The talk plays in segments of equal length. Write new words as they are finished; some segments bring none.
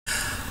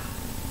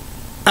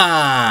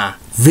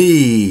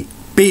RVBN,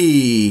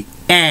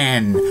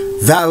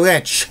 the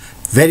Rich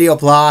Video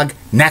Blog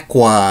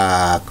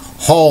Network,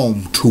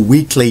 home to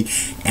weekly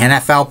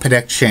NFL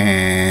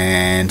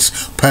predictions,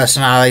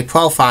 personality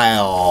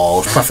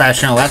profiles,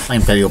 professional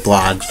wrestling video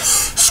blogs,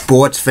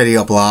 sports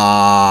video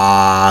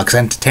blogs,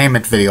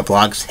 entertainment video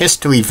blogs,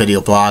 history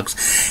video blogs,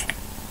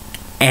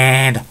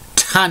 and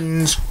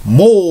tons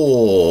more.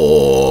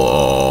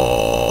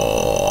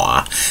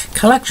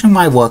 Collection of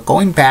my work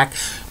going back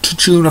to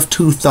June of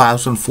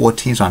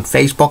 2014 on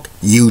Facebook,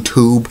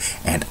 YouTube,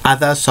 and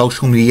other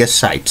social media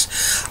sites.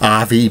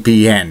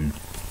 RVBN,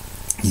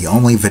 the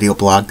only video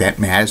blog that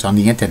matters on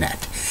the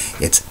internet.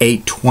 It's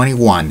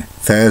 8:21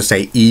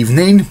 Thursday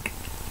evening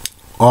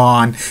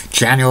on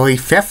January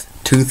 5th,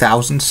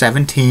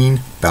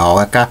 2017,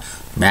 Billerica,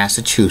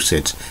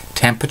 Massachusetts.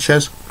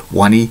 Temperatures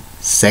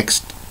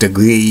 26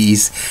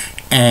 degrees,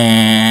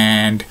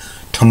 and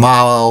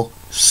tomorrow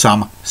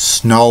some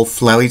snow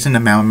flurries in the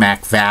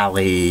Merrimack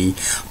Valley.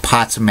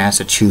 Parts of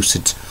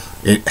Massachusetts,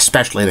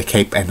 especially the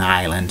Cape and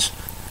Islands,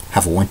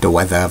 have a winter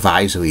weather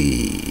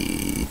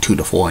advisory, 2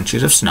 to 4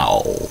 inches of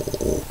snow.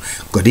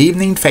 Good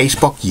evening,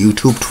 Facebook,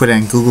 YouTube, Twitter,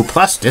 and Google+.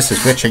 This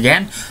is Rich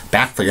again,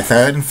 back for your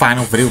third and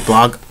final video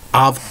blog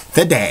of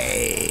the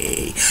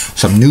day.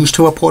 Some news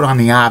to report on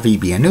the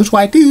RVBN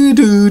Newswire.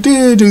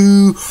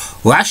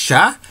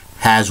 Russia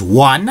has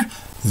won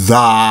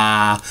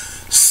the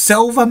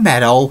silver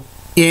medal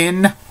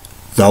in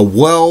the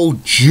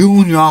World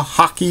Junior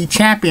Hockey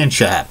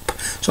Championship.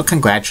 So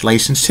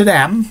congratulations to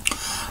them.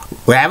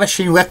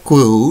 Ravishing Rick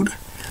Rude,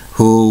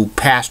 who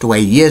passed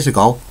away years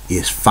ago,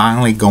 is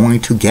finally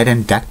going to get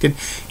inducted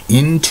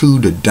into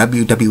the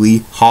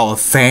WWE Hall of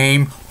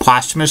Fame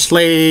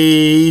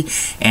posthumously.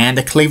 And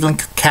the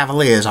Cleveland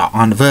Cavaliers are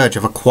on the verge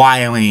of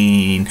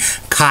acquiring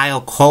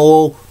Kyle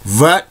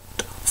Covert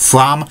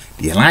from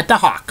the Atlanta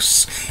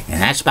Hawks.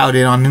 And that's about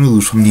it on the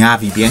news from the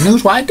RVBN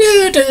Newswire.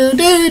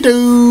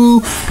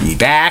 Be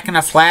back in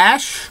a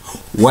flash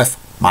with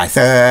my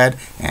third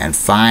and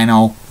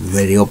final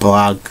video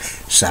blog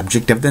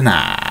subject of the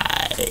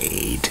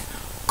night,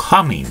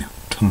 coming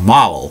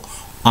tomorrow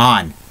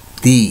on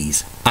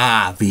these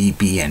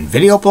RVBN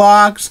video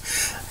blogs.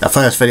 The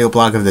first video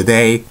blog of the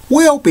day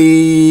will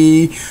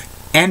be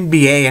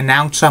NBA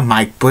announcer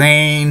Mike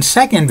Breen.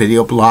 Second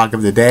video blog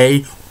of the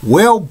day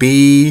will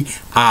be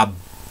about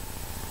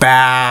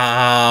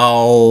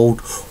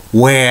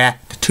where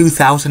the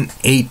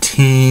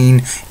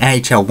 2018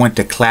 NHL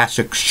Winter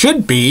Classic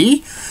should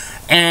be.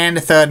 And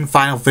the third and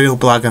final video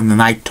blog of the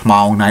night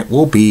tomorrow night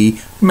will be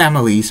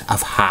Memories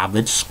of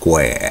Harvard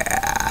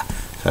Square.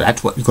 So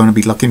that's what you're going to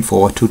be looking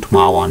forward to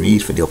tomorrow on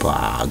these video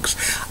blogs.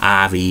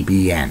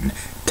 RVBN.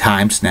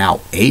 Time's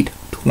now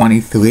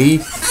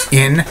 8:23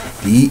 in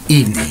the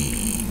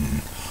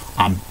evening.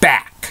 I'm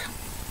back.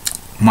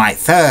 My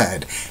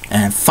third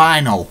and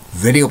final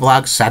video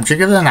blog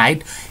subject of the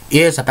night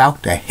is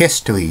about the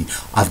history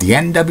of the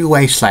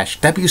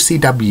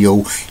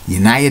NWA/WCW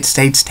United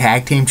States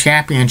Tag Team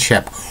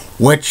Championship,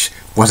 which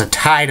was a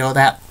title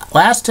that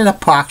lasted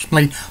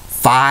approximately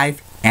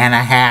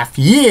 5.5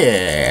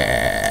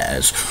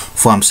 years,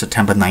 from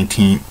September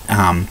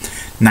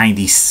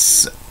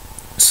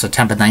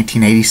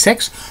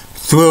 1986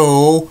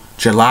 through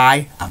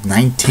July of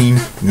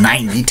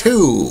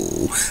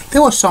 1992.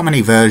 There were so many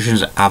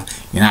versions of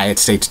United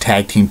States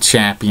Tag Team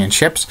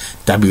Championships.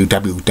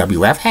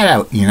 WWF had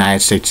a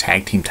United States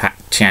Tag Team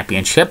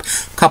Championship. A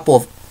couple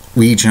of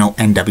regional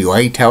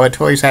NWA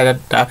territories had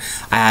a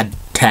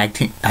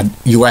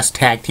U.S.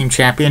 Tag Team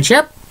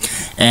Championship.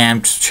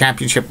 And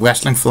Championship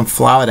Wrestling from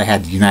Florida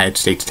had the United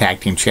States Tag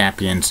Team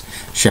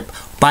Championship.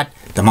 But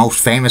the most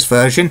famous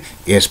version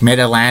is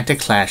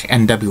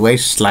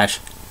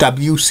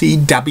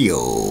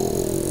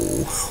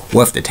Mid-Atlantic/NWA/WCW,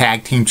 with the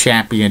Tag Team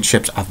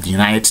Championships of the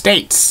United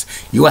States,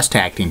 U.S.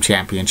 Tag Team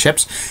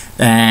Championships,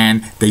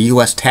 and the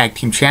U.S. Tag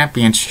Team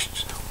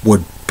Championships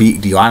would be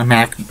the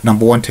automatic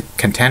 #1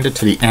 contender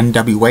to the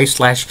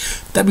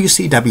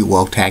NWA/WCW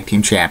World Tag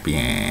Team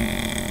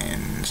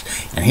Champions.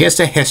 And here's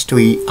the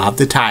history of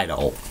the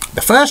title.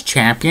 The first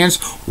champions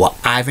were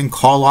Ivan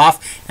Koloff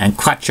and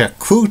Khrushchev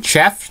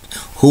Khrushchev,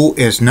 who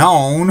is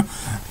known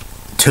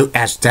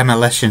as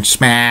Demolition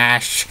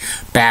Smash,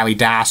 Barry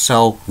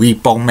Darsow,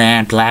 Repo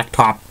Man,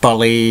 Blacktop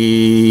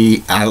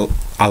Bully, a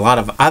lot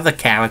of other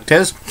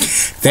characters.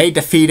 They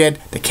defeated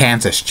the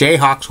Kansas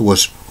Jayhawks,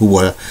 who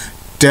were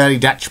Dirty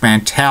Dutch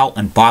Mantel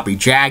and Bobby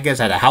Jaggers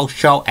at a house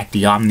show at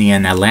the Omni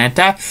in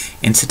Atlanta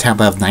in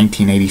September of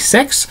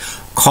 1986.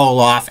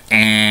 Koloff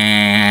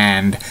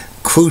and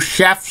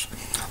Khrushchev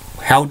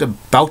held the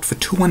belt for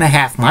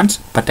 2.5 months,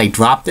 but they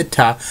dropped it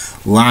to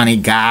Ronnie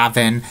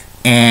Garvin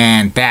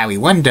and Barry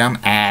Windham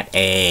at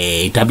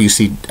an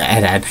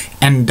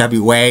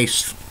NWA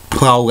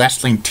Pro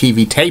Wrestling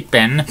TV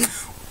taping,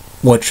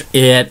 which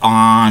aired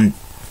on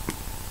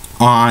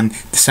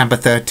December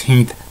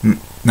 13th,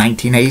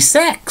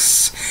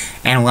 1986.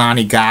 And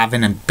Ronnie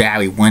Garvin and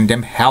Barry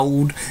Windham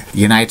held the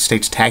United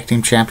States Tag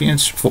Team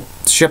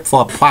Championship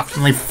for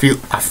approximately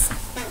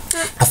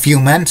a few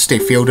months. They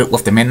feuded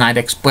with the Midnight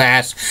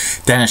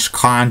Express, Dennis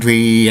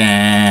Condrey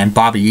and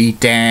Bobby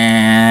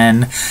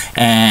Eaton,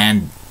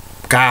 and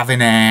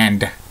Garvin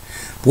and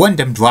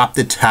Windham dropped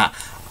it to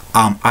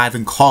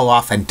Ivan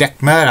Koloff and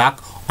Dick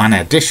Murdoch on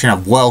an edition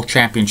of World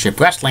Championship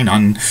Wrestling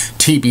on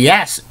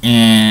TBS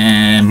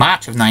in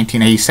March of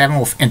 1987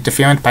 with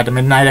interference by the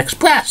Midnight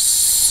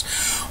Express,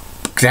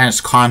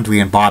 Dennis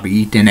Condrey and Bobby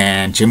Eaton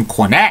and Jim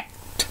Cornette.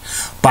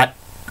 But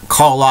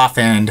Koloff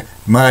and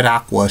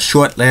Murdoch was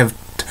short-lived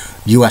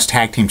U.S.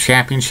 Tag Team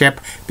Championship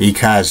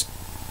because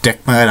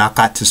Dick Murdoch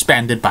got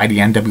suspended by the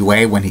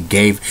NWA when he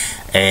gave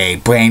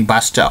a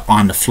brainbuster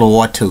on the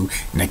floor to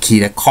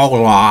Nikita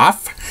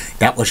Koloff.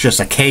 That was just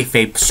a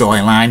kayfabe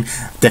storyline.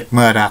 Dick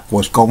Murdoch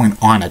was going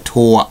on a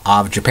tour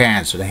of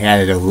Japan, so they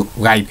had to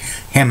write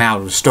him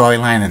out of the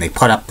storyline, and they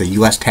put up the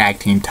U.S. Tag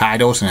Team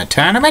titles in a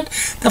tournament.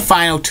 The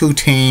final two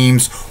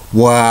teams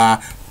were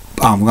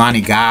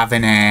Ronnie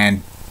Garvin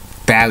and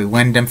Barry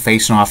Windham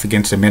facing off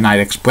against the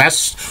Midnight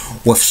Express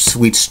with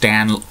Sweet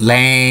Stan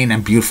Lane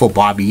and Beautiful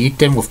Bobby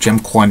Eaton with Jim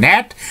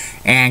Cornette.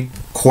 And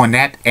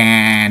Cornette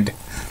and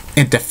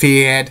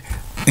interfered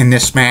in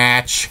this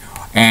match,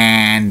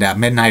 and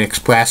Midnight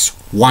Express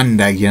won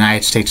the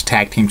United States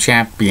Tag Team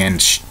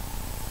Championship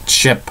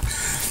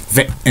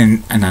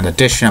in an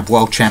edition of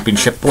World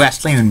Championship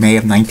Wrestling in May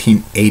of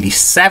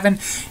 1987,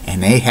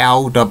 and they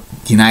held the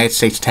United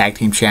States Tag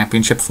Team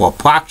Championship for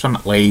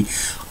approximately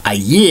a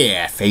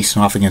year,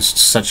 facing off against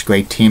such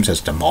great teams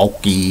as the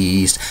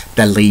Monkees,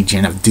 the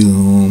Legion of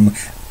Doom,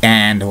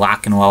 and the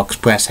Rock and Roll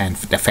Express and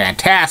the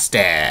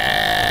Fantastics.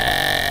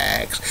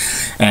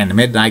 And the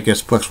Midnight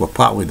Express were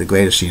probably the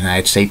greatest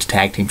United States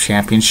Tag Team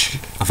Champions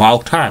of all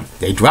time.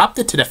 They dropped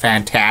it to the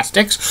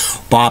Fantastics,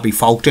 Bobby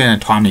Fulton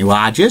and Tommy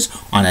Rogers,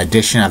 on an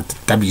edition of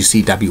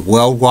WCW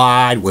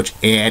Worldwide, which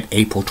aired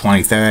April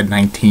 23rd,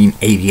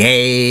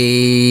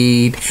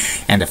 1988.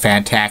 And the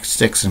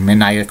Fantastics and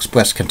Midnight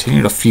Express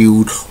continued to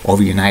feud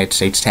over the United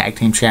States Tag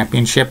Team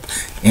Championship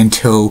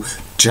until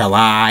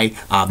July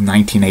of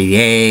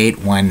 1988,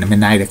 when the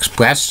Midnight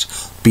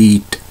Express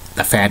beat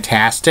the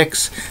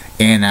Fantastics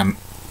in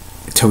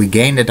to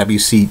regain the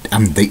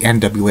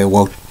NWA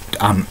World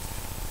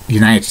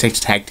United States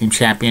Tag Team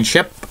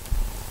Championship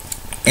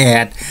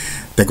at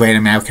the Great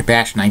American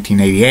Bash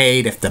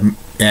 1988. If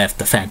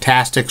the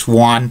Fantastics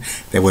won,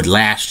 they would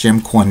lash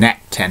Jim Cornette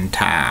 10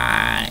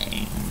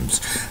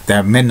 times.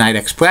 The Midnight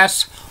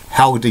Express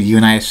held the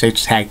United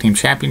States Tag Team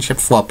Championship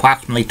for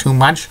approximately 2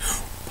 months.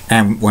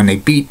 And when they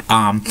beat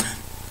Arn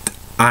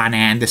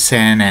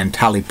Anderson and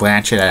Tully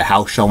Blanchard at a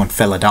house show in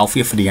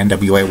Philadelphia for the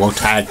NWA World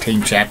Tag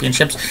Team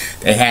Championships,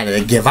 they had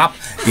to give up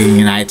the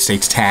United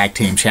States Tag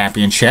Team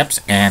Championships,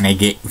 and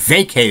they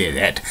vacated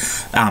it.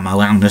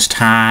 Around this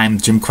time,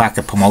 Jim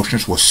Crockett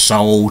Promotions was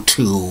sold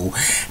to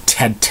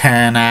Ted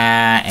Turner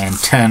and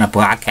Turner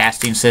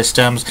Broadcasting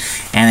Systems,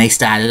 and they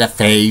started to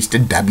phase the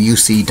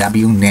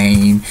WCW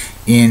name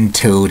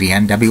into the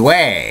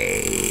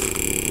NWA.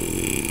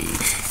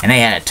 And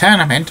they had a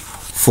tournament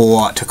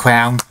to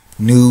crown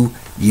new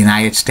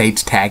United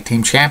States Tag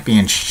Team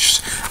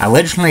Champions.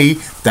 Originally,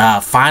 the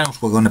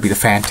finals were going to be the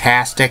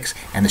Fantastics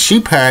and the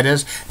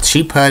Sheepherders. The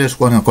Sheepherders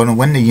were going to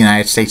win the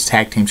United States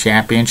Tag Team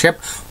Championship,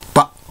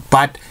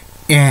 but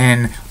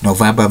in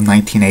November of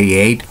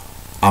 1988,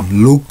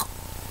 Luke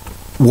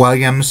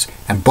Williams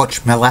and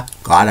Butch Miller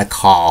got a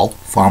call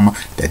from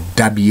the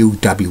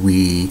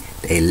WWE.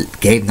 They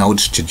gave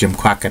notice to Jim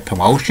Crockett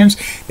Promotions.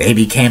 They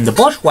became the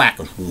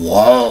Bushwhackers.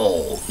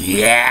 Whoa,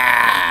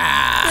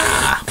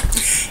 yeah!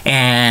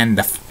 And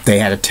they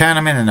had a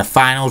tournament, and the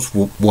finals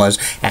was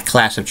at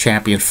Clash of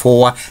Champions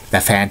 4, the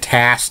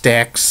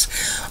Fantastics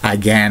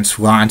against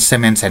Ron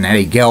Simmons and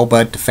Eddie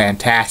Gilbert. The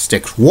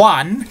Fantastics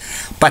won,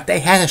 but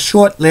they had a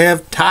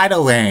short-lived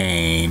title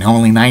reign,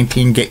 only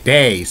 19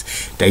 days.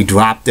 They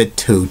dropped it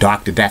to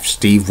Dr. Death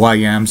Steve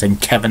Williams and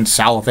Kevin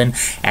Sullivan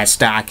at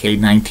Starrcade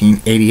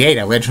 1988.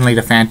 Originally,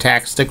 the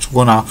Fantastics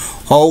were going to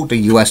hold the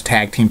U.S.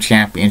 Tag Team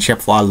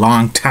Championship for a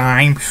long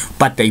time,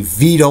 but they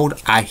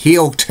vetoed a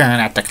heel turn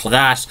at the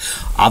Clash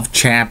of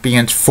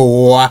Champions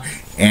 4,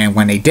 and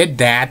when they did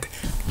that,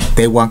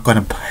 they weren't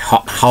going to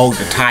hold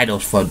the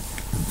titles for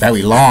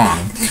very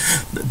long.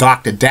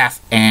 Dr.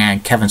 Death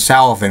and Kevin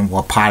Sullivan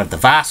were part of the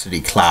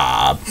Varsity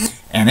Club,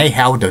 and they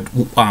held the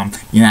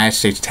United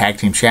States Tag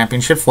Team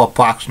Championship for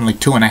approximately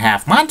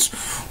 2.5 months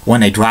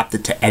when they dropped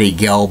it to Eddie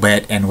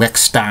Gilbert and Rick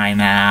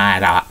Steiner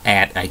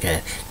at like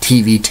a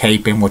TV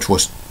taping, which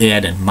was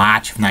aired in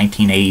March of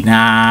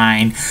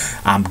 1989.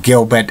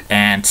 Gilbert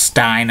and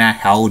Steiner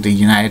held the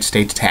United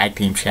States Tag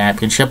Team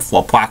Championship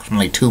for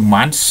approximately 2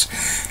 months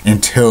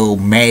until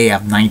May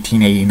of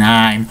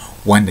 1989,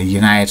 when the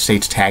United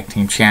States Tag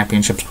Team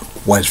Championship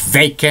was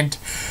vacant,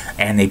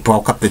 and they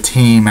broke up the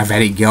team of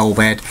Eddie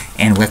Gilbert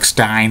and Rick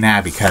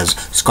Steiner because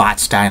Scott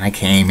Steiner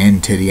came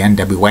into the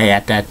NWA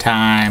at that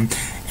time,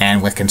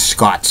 and Rick and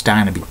Scott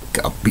Steiner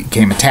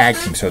became a tag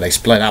team, so they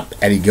split up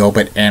Eddie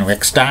Gilbert and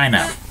Rick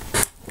Steiner.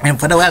 And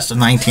for the rest of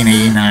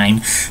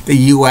 1989, the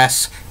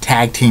U.S.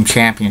 Tag Team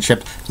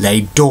Championship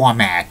lay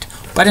dormant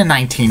But in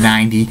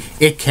 1990,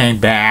 it came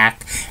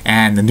back,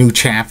 and the new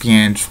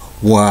champions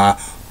were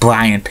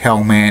Brian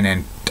Pillman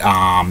and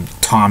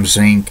Tom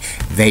Zink.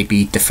 They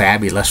beat the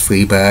Fabulous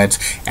Freebirds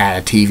at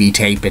a TV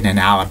taping in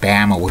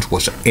Alabama, which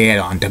was aired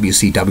on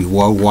WCW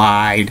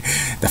Worldwide.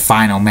 The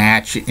final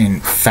match in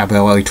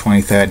February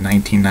 23rd,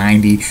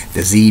 1990,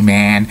 the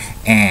Z-Man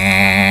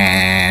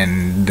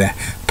and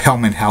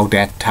Pillman held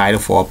that title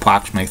for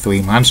approximately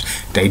 3 months.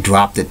 They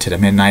dropped it to the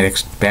Midnight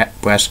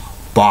Express,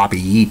 Bobby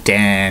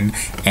Eaton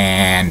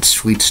and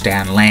Sweet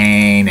Stan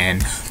Lane,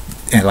 and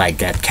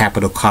like at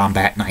Capital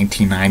Combat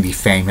 1990,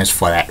 famous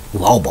for that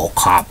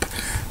RoboCop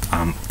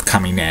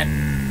coming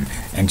in,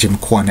 and Jim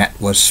Cornette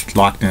was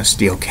locked in a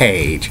steel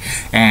cage.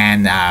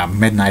 And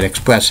Midnight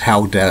Express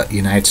held the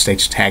United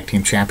States Tag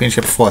Team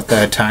Championship for a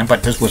third time,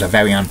 but this was a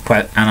very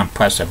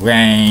unimpressive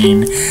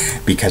reign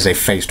because they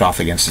faced off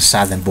against the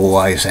Southern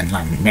Boys and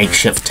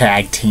makeshift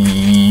tag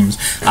teams.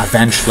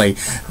 Eventually,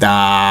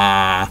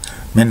 the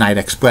Midnight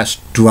Express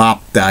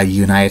dropped the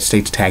United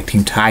States Tag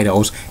Team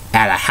titles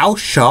at a house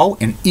show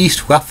in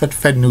East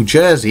Rutherford, New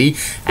Jersey,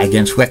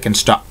 against Rick and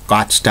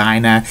Scott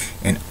Steiner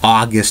in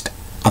August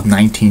of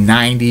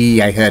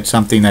 1990. I heard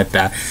something that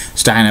the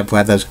Steiner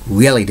brothers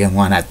really didn't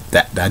want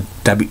the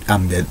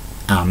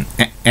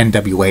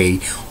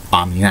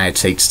NWA United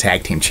States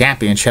Tag Team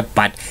Championship,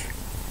 but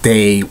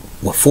they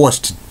were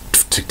forced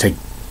to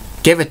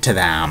give it to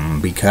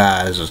them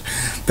because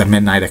the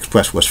Midnight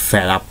Express was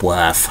fed up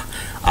with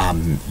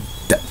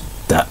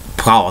the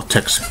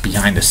politics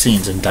behind the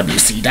scenes in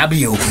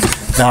WCW.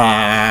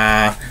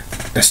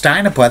 The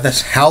Steiner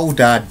brothers held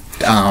the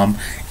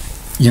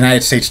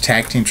United States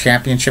Tag Team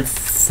Championship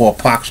for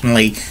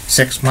approximately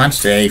 6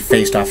 months. They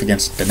faced off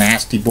against the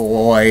Nasty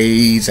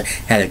Boys,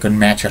 had a good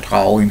match at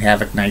Halloween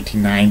Havoc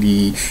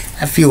 1990,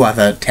 a few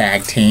other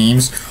tag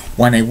teams.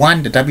 When they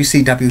won the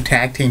WCW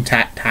Tag Team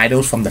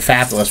titles from the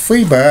Fabulous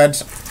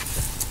Freebirds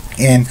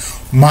in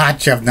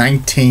March of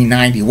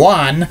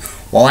 1991,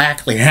 well,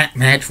 actually, that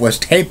match was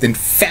taped in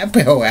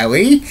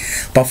February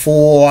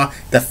before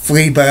the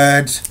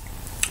Freebirds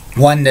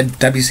won the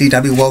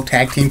WCW World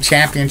Tag Team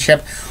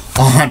Championship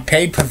on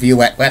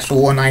pay-per-view at Wrestle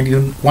War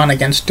 91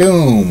 against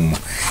Doom.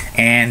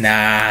 And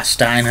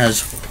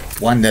Steiners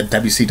won the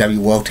WCW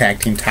World Tag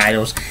Team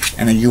titles,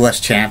 and the U.S.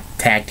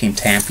 Tag Team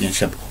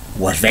Championship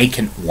was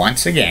vacant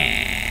once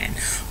again.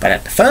 But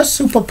at the first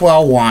Super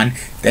Brawl I,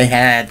 they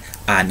had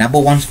a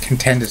 #1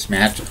 contenders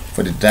match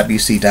for the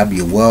WCW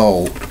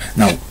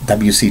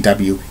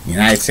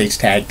United States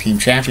Tag Team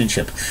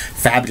Championship.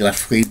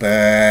 Fabulous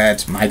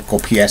Freebirds, Michael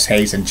P.S.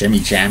 Hayes and Jimmy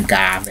Jam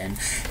Garvin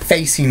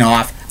facing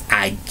off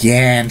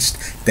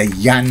against the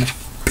Young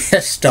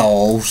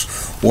Pistols,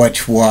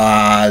 which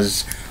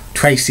was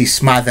Tracy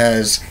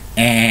Smothers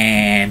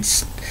and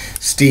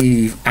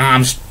Steve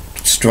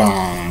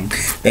Armstrong.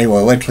 They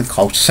were originally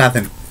called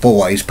Southern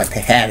Boys, but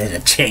they had to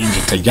change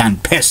it to Young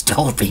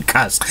Pistols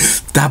because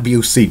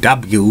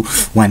WCW,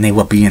 when they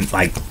were being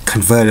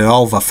converted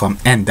over from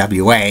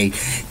NWA,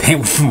 they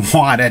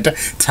wanted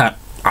to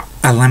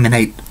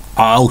eliminate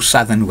all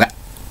Southern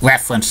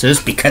references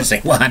because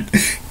they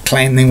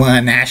claimed they were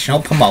a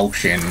national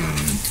promotion.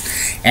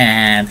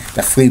 And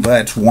the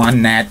Freebirds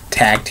won that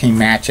tag team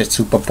match at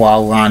Super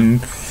Brawl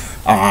Run,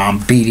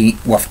 beating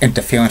with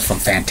interference from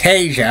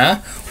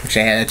Fantasia, which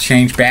they had to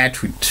change Bad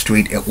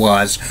Street. It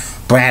was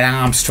Brad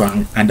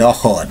Armstrong under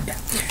Hood.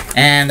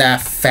 And the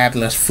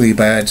Fabulous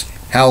Freebirds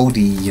held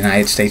the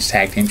United States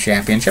Tag Team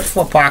Championship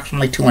for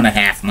approximately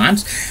 2.5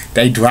 months.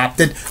 They dropped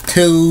it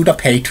to the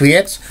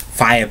Patriots,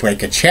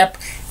 Firebreaker Chip,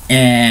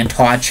 and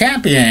Todd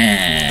Champion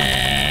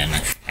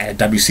at a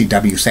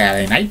WCW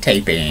Saturday Night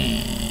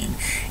taping.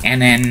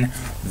 And then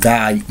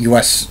the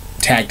U.S.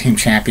 Tag Team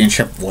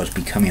Championship was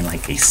becoming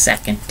like a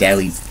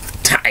secondary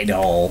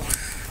title,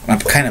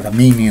 kind of a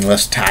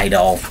meaningless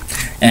title,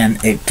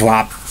 and it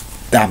dropped.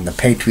 The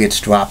Patriots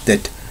dropped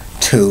it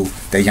to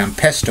the Young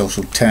Pistols,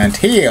 who turned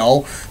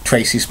heel,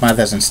 Tracy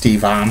Smothers and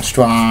Steve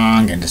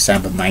Armstrong, in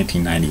December of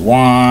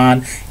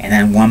 1991. And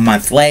then 1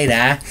 month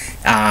later,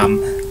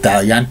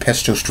 the Young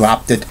Pistols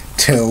dropped it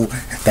to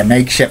the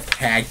makeshift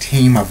tag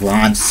team of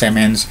Ron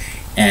Simmons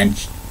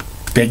and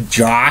Big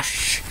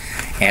Josh,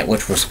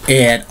 which was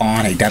aired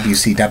on a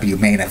WCW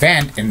main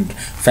event in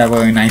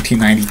February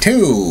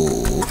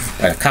 1992.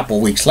 But a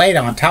couple weeks later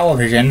on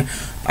television,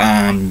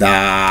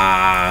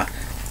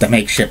 the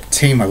makeshift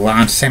team of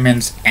Ron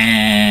Simmons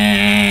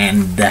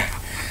and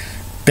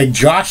Big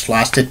Josh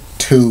lost it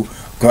to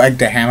Greg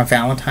the Hammer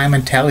Valentine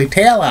and Terry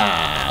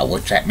Taylor,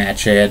 which that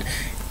match aired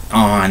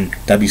on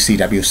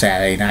WCW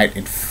Saturday Night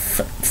in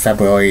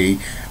February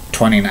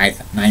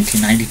 29th,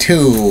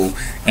 1992.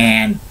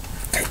 And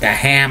the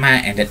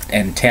Hammer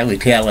and Terry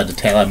Taylor, the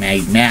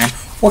Taylor-Made Man,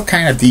 were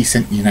kind of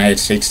decent United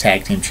States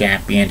Tag Team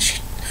Champions,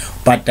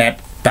 but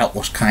that belt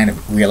was kind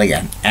of really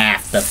an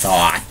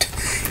afterthought,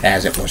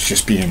 as it was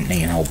just being,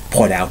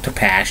 put out to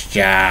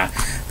pasture.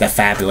 The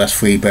Fabulous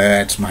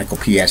Freebirds, Michael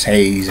P.S.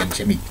 Hayes and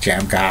Jimmy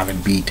Jam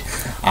Garvin beat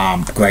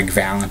Greg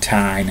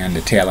Valentine and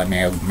the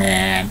Taylor-Made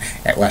Man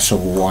at Wrestle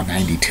War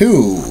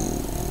 92.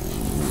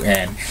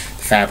 And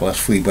the Fabulous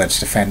Freebirds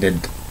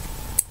defended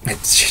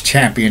its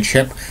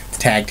championship, the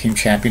Tag Team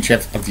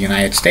Championship of the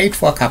United States,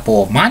 for a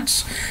couple of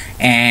months.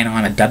 And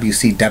on a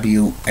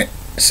WCW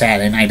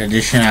Saturday night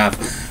edition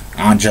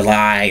on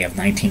July of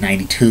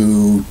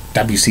 1992,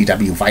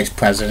 WCW Vice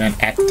President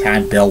at the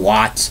time, Bill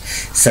Watts,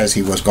 says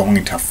he was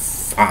going to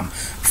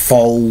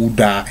fold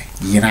the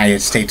United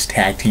States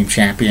Tag Team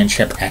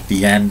Championship at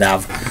the end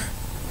of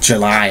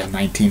July of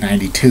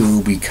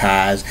 1992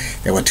 because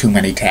there were too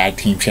many Tag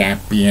Team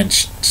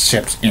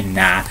Championships in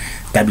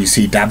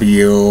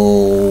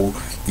WCW,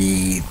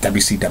 the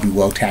WCW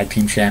World Tag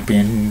Team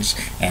Champions,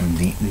 and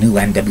the new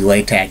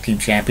NWA Tag Team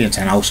Champions,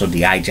 and also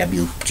the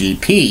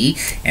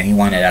IWGP, and he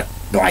wanted to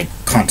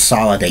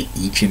consolidate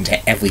each into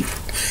every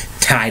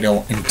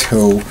title in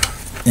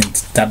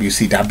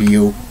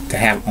WCW to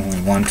have only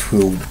one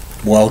true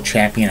World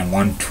Champion and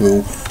one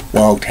true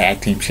World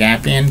Tag Team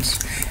Champions.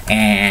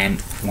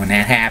 And when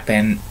that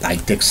happened,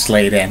 Dick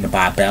Slater and the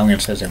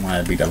Barbarians says they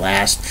wanted to be the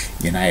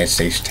last United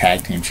States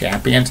Tag Team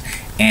Champions,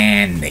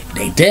 and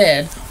they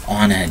did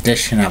on an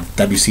edition of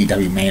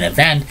WCW Main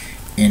Event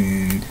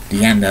in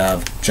the end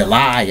of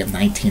July of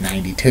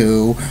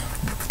 1992.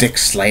 Dick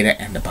Slater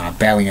and the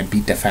Barbarian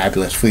beat the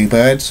Fabulous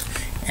Freebirds,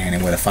 and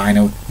they were the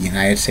final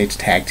United States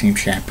Tag Team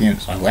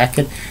Champions on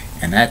record,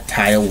 and that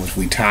title was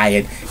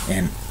retired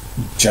in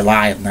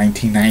July of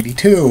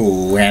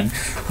 1992. And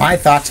my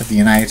thoughts of the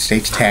United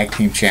States Tag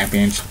Team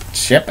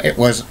Championship: it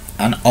was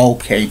an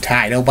okay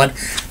title, but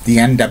the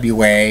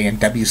NWA and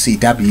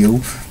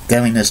WCW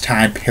during this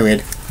time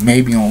period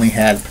maybe only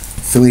had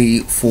 3,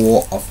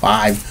 4, or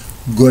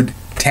 5 good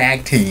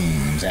tag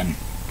teams, and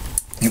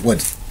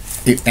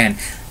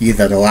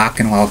either the Rock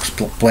and Roll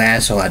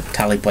Express or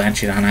Tully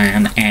Blanchard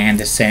and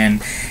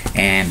Anderson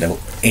and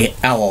the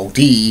LOD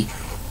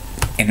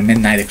and the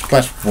Midnight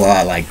Express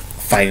were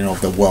fighting over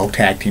the World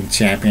Tag Team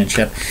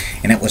Championship,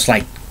 and it was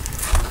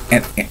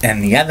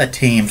and the other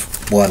teams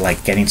were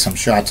getting some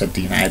shots at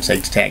the United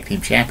States Tag Team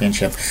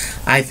Championship.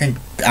 I think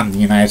the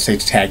United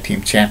States Tag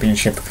Team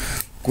Championship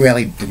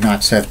really did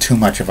not serve too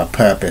much of a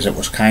purpose. It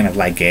was kind of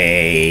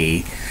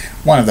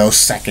one of those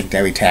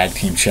secondary tag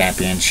team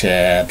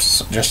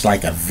championships, just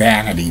like a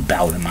vanity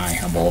bout in my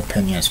humble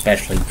opinion,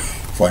 especially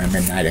for the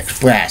Midnight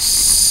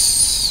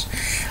Express.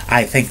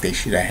 I think they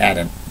should have had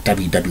a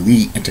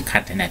WWE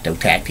Intercontinental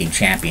Tag Team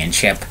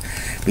Championship,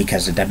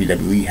 because the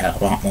WWE had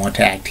a lot more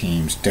tag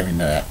teams during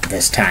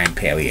this time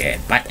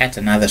period. But that's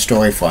another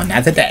story for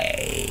another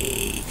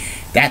day.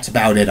 That's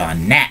about it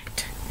on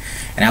that.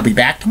 And I'll be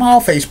back tomorrow,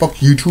 Facebook,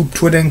 YouTube,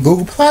 Twitter, and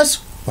Google+,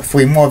 with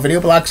 3 more video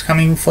blogs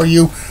coming for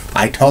you.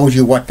 I told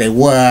you what they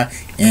were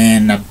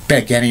in the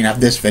beginning of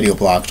this video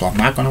blog, so I'm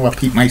not going to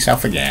repeat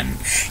myself again.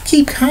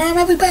 Keep calm,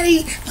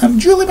 everybody. I'm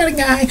Julie Betting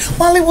Guy.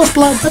 Wally Wolf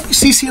Blood. Let me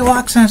see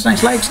Roxanne has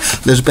nice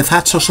legs. Elizabeth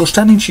Hat's so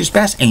stunning. She's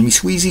best. Amy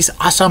Sweezy's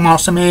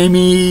awesome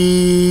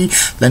Amy.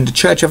 Linda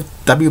Church of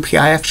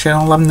WPIX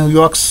Channel 11 New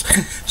York's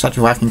such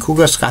a rocking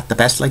cougar. Scott the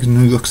best legs in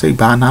New York City.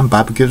 Barnum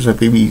Bobby Gibbs of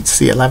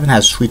BBC 11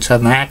 has sweet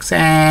southern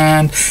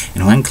accent.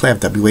 And Ren Claire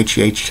of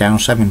WHH Channel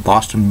 7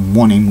 Boston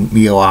morning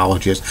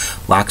meteorologist.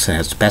 Roxanne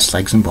has the best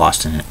legs in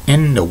Boston.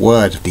 In the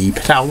words of Deep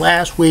Patel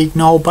last week,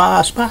 no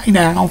boss. Bye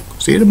now.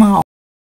 See you tomorrow.